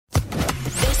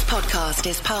podcast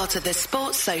is part of the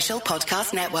Sports Social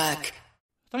Podcast Network.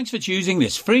 Thanks for choosing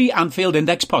this free Anfield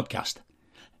Index podcast.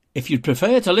 If you'd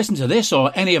prefer to listen to this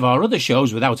or any of our other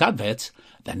shows without adverts,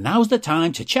 then now's the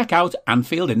time to check out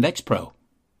Anfield Index Pro.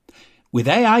 With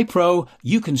AI Pro,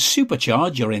 you can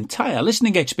supercharge your entire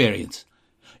listening experience.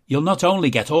 You'll not only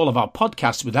get all of our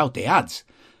podcasts without the ads,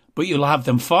 but you'll have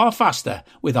them far faster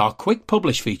with our Quick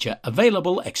Publish feature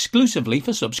available exclusively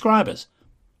for subscribers.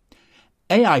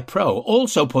 AI Pro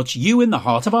also puts you in the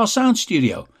heart of our sound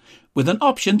studio, with an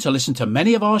option to listen to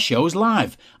many of our shows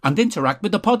live and interact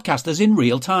with the podcasters in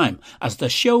real time as the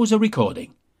shows are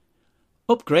recording.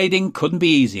 Upgrading couldn't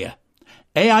be easier.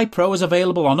 AI Pro is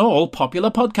available on all popular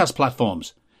podcast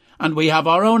platforms, and we have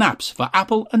our own apps for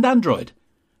Apple and Android.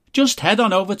 Just head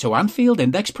on over to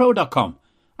AnfieldIndexPro.com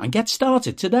and get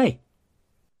started today.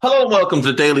 Hello and welcome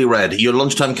to Daily Red, your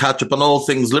lunchtime catch-up on all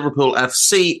things Liverpool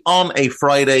FC on a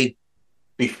Friday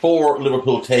before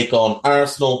Liverpool take on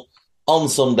Arsenal on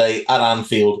Sunday at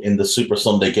Anfield in the Super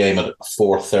Sunday game at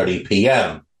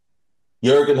 4:30pm.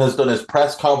 Jurgen has done his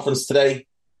press conference today,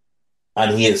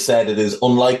 and he has said it is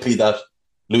unlikely that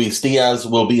Luis Diaz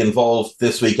will be involved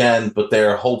this weekend, but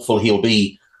they're hopeful he'll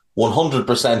be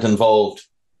 100% involved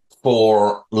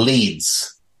for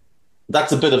Leeds.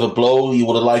 That's a bit of a blow. You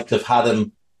would have liked to have had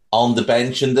him on the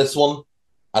bench in this one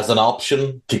as an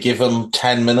option to give him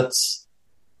 10 minutes.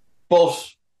 But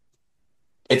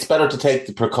it's better to take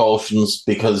the precautions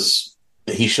because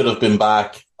he should have been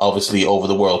back, obviously, over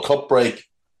the World Cup break.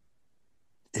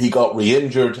 He got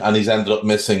re-injured and he's ended up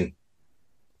missing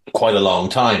quite a long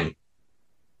time.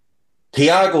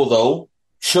 Thiago, though,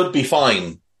 should be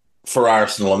fine for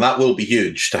Arsenal, and that will be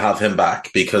huge to have him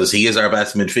back because he is our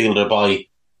best midfielder by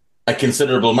a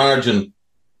considerable margin,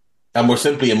 and we're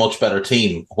simply a much better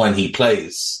team when he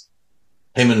plays.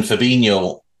 Him and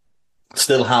Fabinho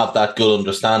still have that good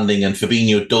understanding, and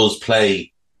Fabinho does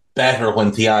play better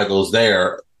when Thiago's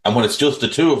there, and when it's just the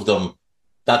two of them,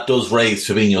 that does raise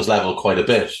Fabinho's level quite a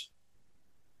bit.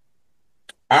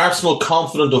 Arsenal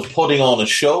confident of putting on a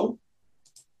show,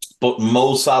 but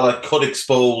Mo Salah could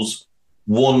expose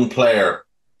one player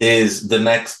is the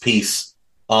next piece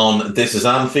on This Is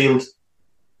Anfield.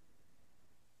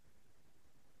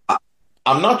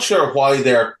 I'm not sure why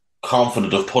they're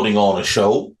confident of putting on a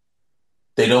show.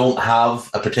 They don't have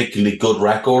a particularly good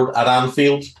record at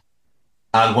Anfield.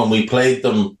 And when we played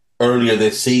them earlier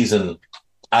this season,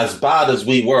 as bad as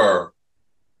we were,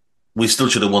 we still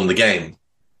should have won the game.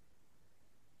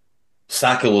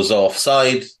 Saka was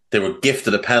offside. They were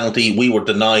gifted a penalty. We were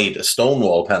denied a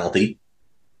Stonewall penalty.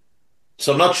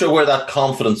 So I'm not sure where that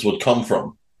confidence would come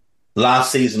from.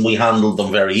 Last season, we handled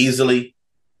them very easily.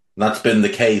 And that's been the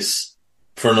case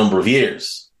for a number of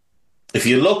years. If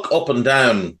you look up and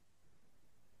down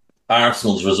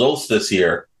Arsenal's results this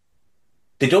year,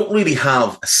 they don't really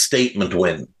have a statement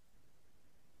win.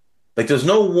 Like, there's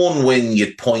no one win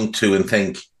you'd point to and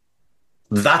think,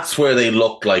 that's where they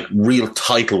look like real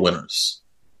title winners.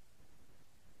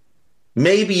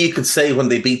 Maybe you could say when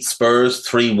they beat Spurs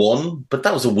 3-1, but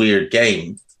that was a weird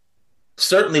game.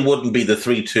 Certainly wouldn't be the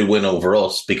 3-2 win over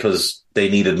us because they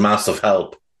needed massive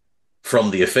help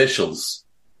from the officials.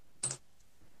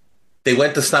 They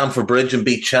went to Stamford Bridge and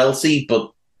beat Chelsea,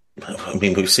 but I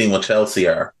mean, we've seen what Chelsea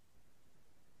are.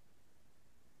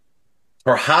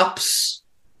 Perhaps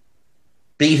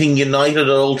beating United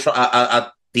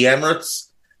at the Emirates,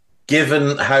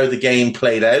 given how the game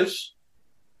played out,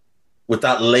 with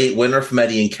that late winner from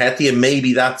Eddie Nketiah,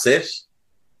 maybe that's it.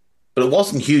 But it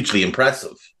wasn't hugely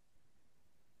impressive.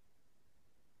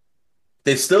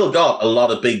 They've still got a lot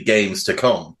of big games to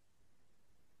come.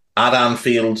 At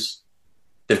Anfield,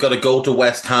 they've got to go to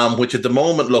West Ham, which at the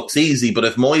moment looks easy, but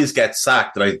if Moyes gets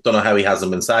sacked, and I don't know how he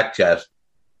hasn't been sacked yet,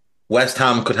 West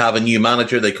Ham could have a new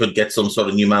manager. They could get some sort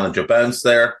of new manager bounce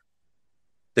there.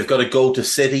 They've got to go to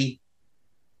City.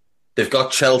 They've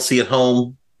got Chelsea at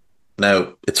home.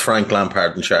 Now, it's Frank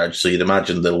Lampard in charge, so you'd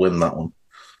imagine they'll win that one.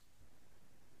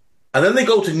 And then they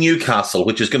go to Newcastle,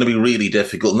 which is going to be really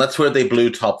difficult, and that's where they blew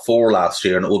top four last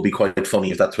year, and it would be quite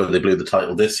funny if that's where they blew the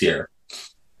title this year.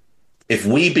 If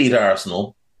we beat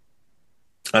Arsenal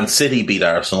and City beat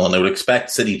Arsenal, and I would expect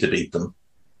City to beat them,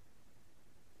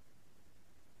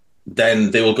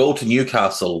 then they will go to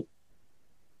Newcastle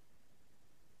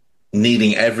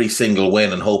needing every single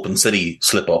win and hoping City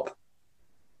slip up.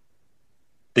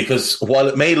 Because while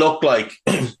it may look like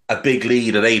a big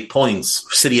lead at 8 points,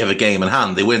 City have a game in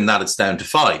hand. They win that, it's down to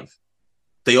 5.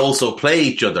 They also play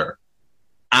each other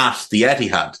at the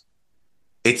Etihad.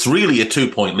 It's really a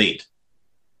 2-point lead.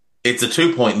 It's a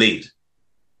 2-point lead.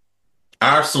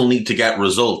 Arsenal need to get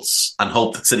results and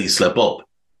hope that City slip up.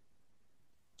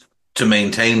 to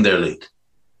maintain their lead.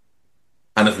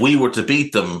 And if we were to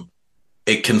beat them,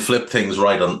 it can flip things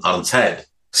right on its head.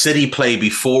 City play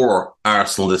before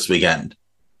Arsenal this weekend.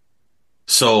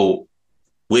 So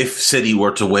if City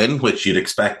were to win, which you'd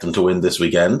expect them to win this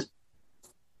weekend,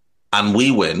 and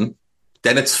we win,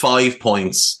 then it's 5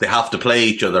 points. They have to play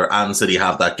each other and City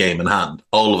have that game in hand.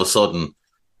 All of a sudden,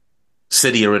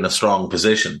 City are in a strong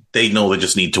position. They know they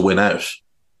just need to win out.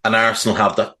 And Arsenal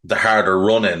have the harder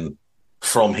run in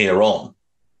from here on.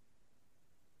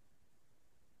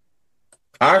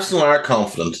 Arsenal are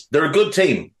confident. They're a good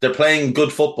team. They're playing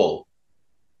good football.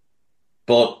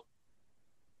 But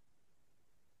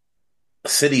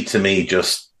City, to me,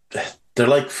 they're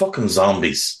like fucking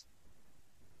zombies.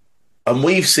 And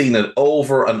we've seen it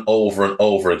over and over and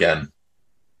over again.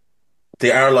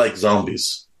 They are like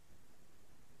zombies.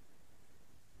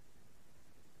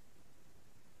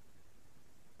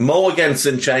 Mo against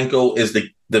Zinchenko is the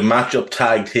matchup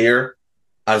tagged here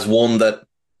as one that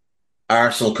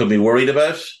Arsenal could be worried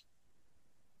about.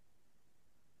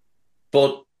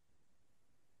 But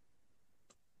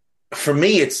for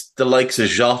me, it's the likes of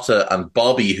Jota and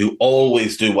Bobby who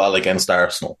always do well against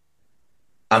Arsenal.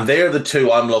 And they're the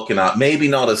two I'm looking at, maybe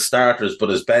not as starters, but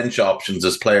as bench options,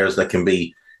 as players that can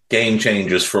be game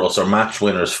changers for us or match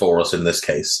winners for us in this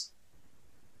case.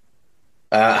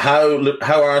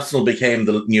 How Arsenal became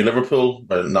the new Liverpool,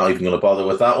 I'm not even going to bother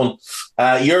with that one.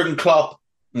 Jurgen Klopp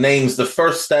names the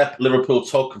first step Liverpool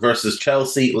took versus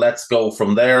Chelsea. Let's go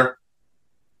from there.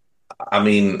 I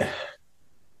mean,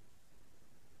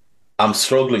 I'm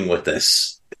struggling with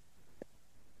this.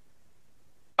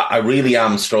 I really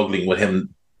am struggling with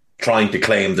him trying to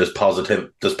claim there's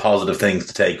positive things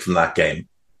to take from that game.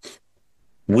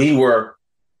 We were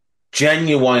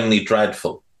genuinely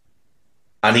dreadful.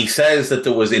 And he says that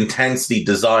there was intensity,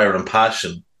 desire and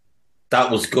passion.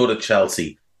 That was good at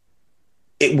Chelsea.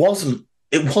 It wasn't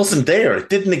there. It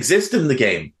didn't exist in the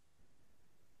game.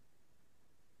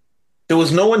 There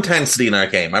was no intensity in our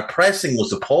game. Our pressing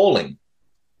was appalling.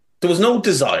 There was no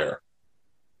desire.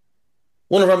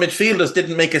 One of our midfielders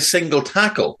didn't make a single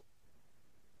tackle.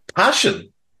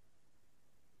 Passion.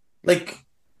 Like,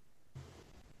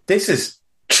 this is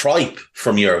tripe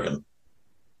from Jurgen.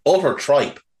 Utter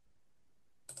tripe.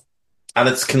 And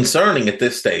it's concerning at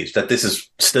this stage that this is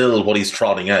still what he's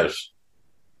trotting out.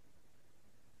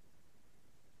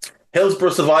 Hillsborough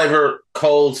survivor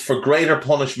calls for greater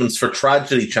punishments for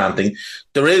tragedy chanting.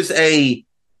 There is a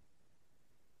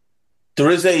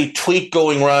tweet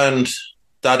going around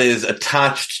that is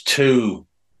attached to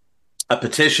a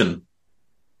petition,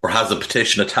 or has a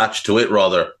petition attached to it,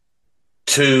 rather,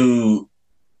 to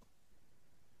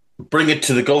bring it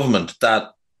to the government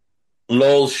that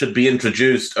laws should be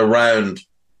introduced around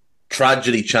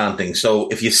tragedy chanting. So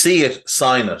if you see it,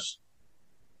 sign it.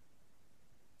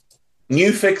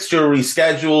 New fixture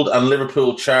rescheduled and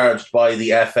Liverpool charged by the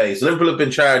FA. So Liverpool have been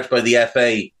charged by the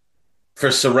FA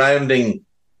for surrounding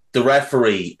the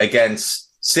referee against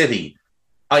City.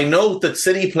 I note that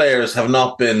City players have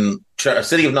not been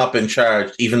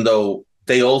charged, even though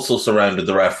they also surrounded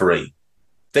the referee.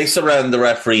 They surround the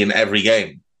referee in every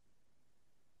game,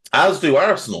 as do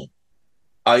Arsenal.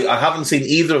 I haven't seen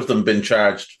either of them been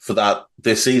charged for that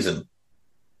this season.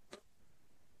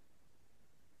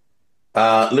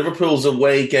 Liverpool's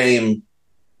away game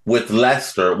with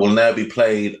Leicester will now be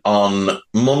played on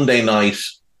Monday night,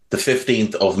 the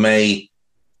 15th of May,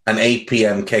 an 8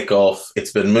 p.m. kickoff.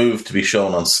 It's been moved to be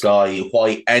shown on Sky.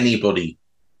 Why anybody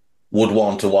would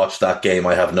want to watch that game,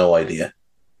 I have no idea.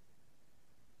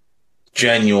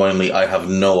 Genuinely, I have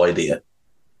no idea.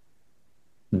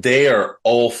 They're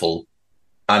awful,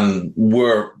 and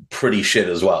we're pretty shit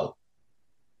as well.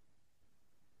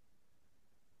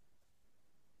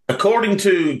 According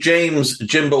to James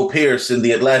Jimbo Pearce in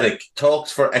The Athletic,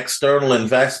 talks for external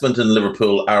investment in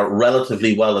Liverpool are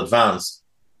relatively well advanced,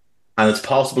 and it's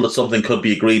possible that something could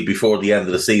be agreed before the end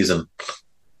of the season.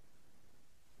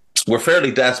 We're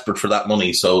fairly desperate for that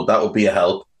money, so that would be a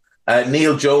help.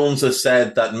 Neil Jones has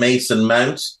said that Mason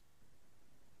Mount,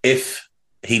 if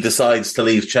he decides to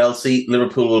leave Chelsea,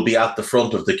 Liverpool will be at the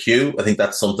front of the queue. I think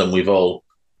that's something we've all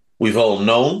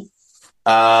known.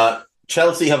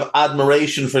 Chelsea have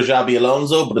admiration for Xabi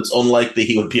Alonso, but it's unlikely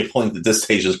he would be appointed at this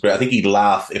stage as great. I think he'd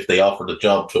laugh if they offered a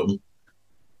job to him.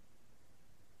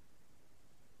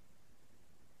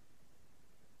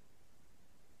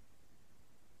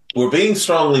 We're being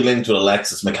strongly linked with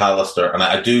Alexis McAllister, and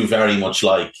I do very much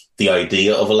like the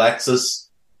idea of Alexis.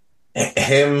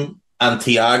 Him and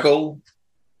Thiago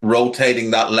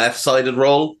rotating that left-sided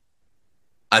role,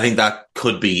 I think that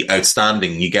could be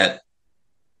outstanding. You get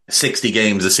 60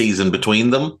 games a season between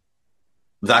them.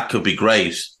 That could be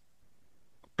great.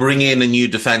 bring in a new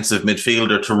defensive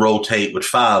midfielder to rotate with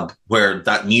Fab, where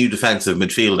that new defensive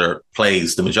midfielder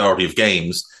plays the majority of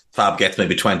games. Fab gets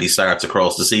maybe 20 starts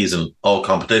across the season, all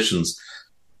competitions.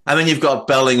 And then you've got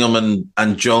Bellingham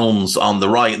and Jones on the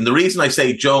right. And the reason I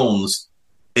say Jones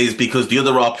is because the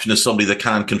other option is somebody that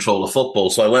can't control a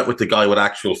football. So I went with the guy with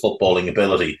actual footballing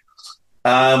ability.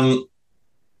 And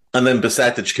then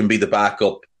Bajcetic can be the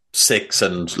backup 6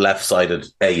 and left-sided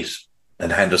 8.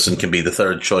 And Henderson can be the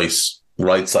third choice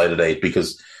right-sided 8,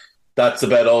 because that's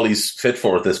about all he's fit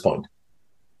for at this point.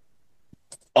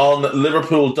 On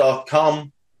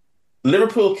Liverpool.com,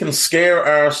 Liverpool can scare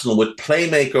Arsenal with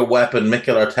playmaker weapon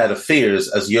Mikel Arteta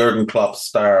fears as Jurgen Klopp's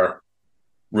star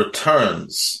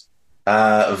returns.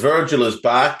 Virgil is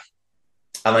back,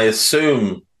 and I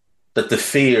assume that the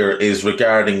fear is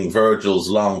regarding Virgil's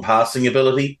long passing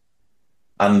ability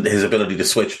and his ability to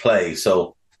switch play.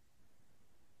 So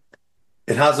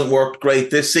it hasn't worked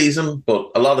great this season,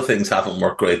 but a lot of things haven't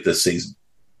worked great this season.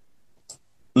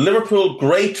 Liverpool,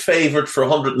 great favourite for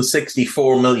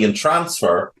 164 million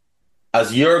transfer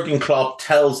as Jurgen Klopp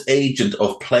tells agent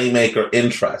of playmaker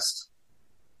interest.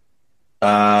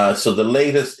 So the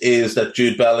latest is that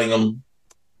Jude Bellingham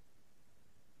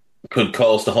could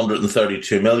cost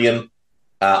 132 million.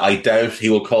 I doubt he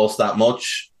will cost that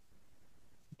much.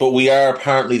 But we are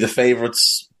apparently the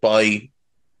favourites by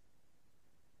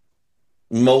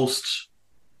most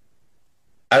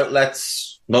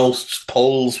outlets, most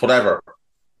polls, whatever.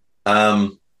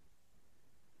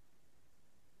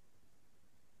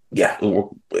 Yeah,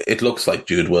 it looks like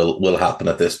Jude will happen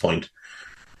at this point.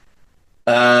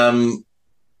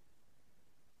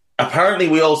 Apparently,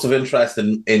 we also have interest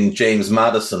in James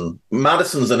Maddison.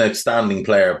 Maddison's an outstanding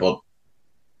player, but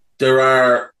there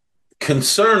are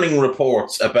concerning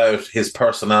reports about his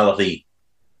personality,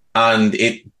 and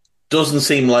it doesn't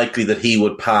seem likely that he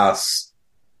would pass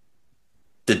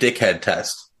the dickhead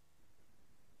test.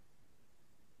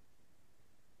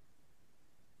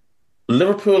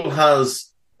 Liverpool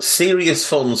has serious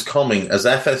funds coming as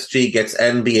FSG gets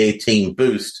NBA team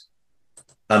boost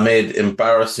amid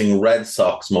embarrassing Red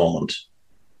Sox moment.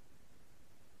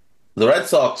 The Red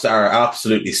Sox are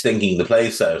absolutely stinking the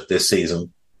place out this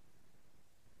season.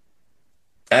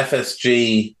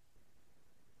 FSG,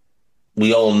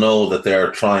 we all know that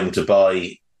they're trying to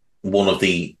buy one of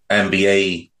the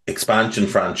NBA expansion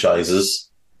franchises.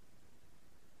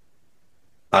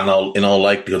 And in all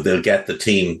likelihood, they'll get the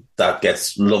team that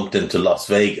gets lumped into Las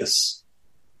Vegas.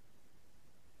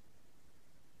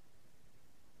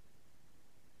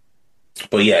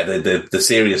 But yeah, the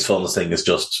serious funds thing is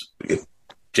just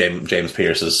James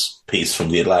Pearce's piece from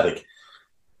The Athletic.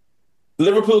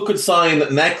 Liverpool could sign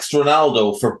next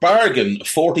Ronaldo for bargain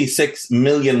 $46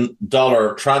 million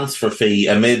transfer fee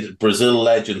amid Brazil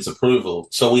legends' approval.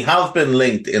 So we have been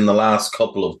linked in the last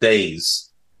couple of days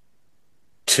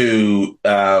to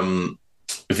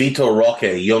Vitor Roque,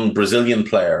 a young Brazilian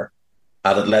player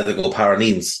at Atlético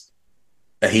Paranaense.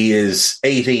 He is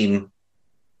 18,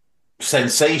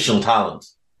 sensational talent,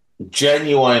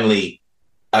 genuinely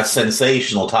a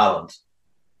sensational talent.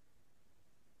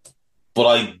 But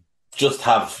I just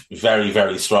have very,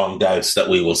 very strong doubts that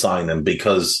we will sign him,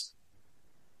 because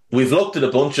we've looked at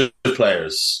a bunch of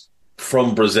players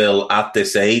from Brazil at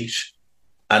this age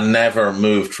and never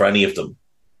moved for any of them.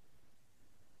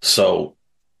 So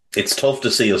it's tough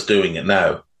to see us doing it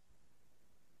now.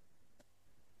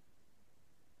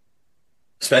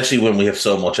 Especially when we have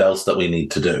so much else that we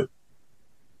need to do.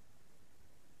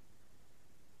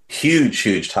 Huge,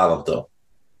 huge talent, though.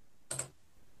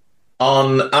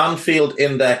 On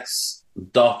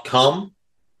AnfieldIndex.com,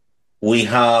 we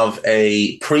have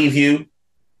a preview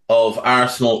of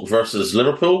Arsenal versus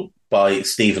Liverpool by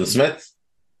Stephen Smith.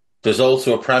 There's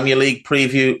also a Premier League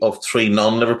preview of 3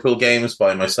 non-Liverpool games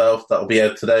by myself. That'll be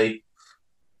out today.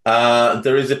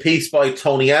 There is a piece by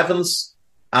Tony Evans.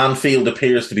 Anfield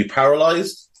appears to be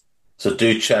paralysed, so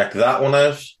do check that one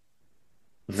out.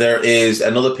 There is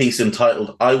another piece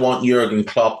entitled, I want Jurgen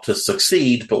Klopp to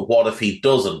succeed, but what if he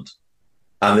doesn't?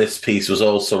 And this piece was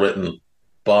also written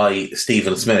by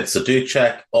Stephen Smith. So do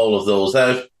check all of those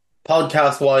out.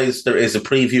 Podcast-wise, there is a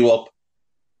preview up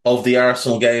of the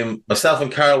Arsenal game. Myself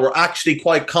and Carl were actually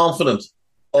quite confident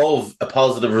of a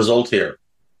positive result here.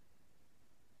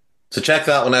 So check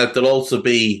that one out. There'll also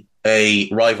be a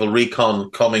rival recon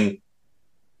coming.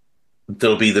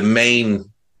 There'll be the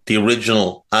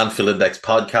original Anfield Index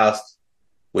podcast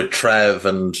with Trev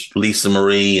and Lisa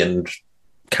Marie and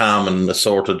Cam and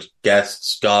assorted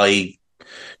guests. Guy,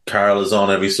 Carl is on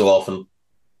every so often.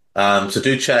 So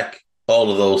do check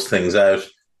all of those things out.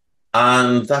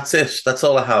 And that's it. That's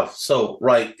all I have. So,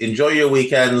 right, enjoy your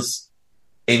weekends.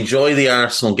 enjoy the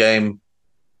Arsenal game.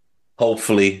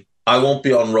 Hopefully, I won't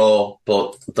be on Raw,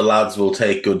 but the lads will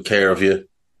take good care of you,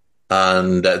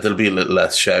 and there'll be a little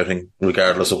less shouting,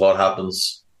 regardless of what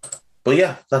happens. But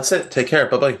yeah, that's it. Take care.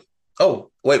 Bye-bye. Oh,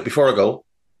 wait, before I go,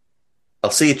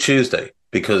 I'll see you Tuesday,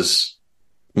 because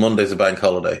Monday's a bank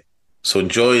holiday. So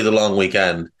enjoy the long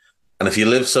weekend. And if you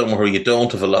live somewhere where you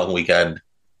don't have a long weekend,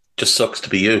 just sucks to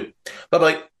be you.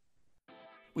 Bye-bye.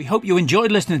 We hope you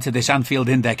enjoyed listening to this Anfield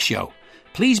Index show.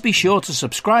 Please be sure to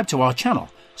subscribe to our channel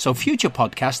so future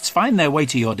podcasts find their way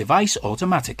to your device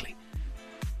automatically.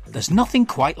 There's nothing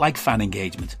quite like fan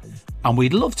engagement, and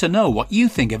we'd love to know what you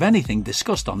think of anything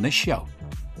discussed on this show.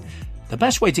 The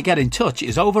best way to get in touch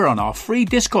is over on our free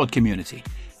Discord community,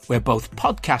 where both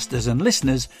podcasters and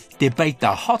listeners debate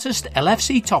the hottest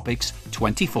LFC topics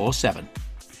 24/7.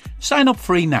 Sign up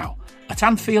free now at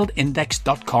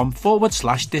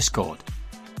AnfieldIndex.com/Discord.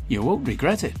 You won't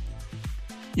regret it.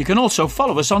 You can also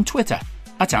follow us on Twitter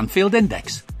at Anfield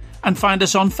Index and find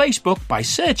us on Facebook by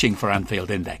searching for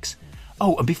Anfield Index.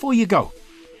 Oh, and before you go,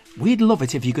 we'd love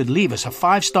it if you could leave us a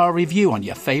 5-star review on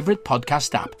your favourite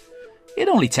podcast app. It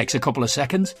only takes a couple of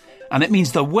seconds, and it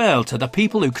means the world to the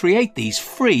people who create these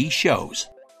free shows.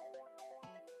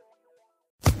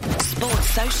 Sports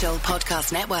Social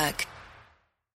Podcast Network.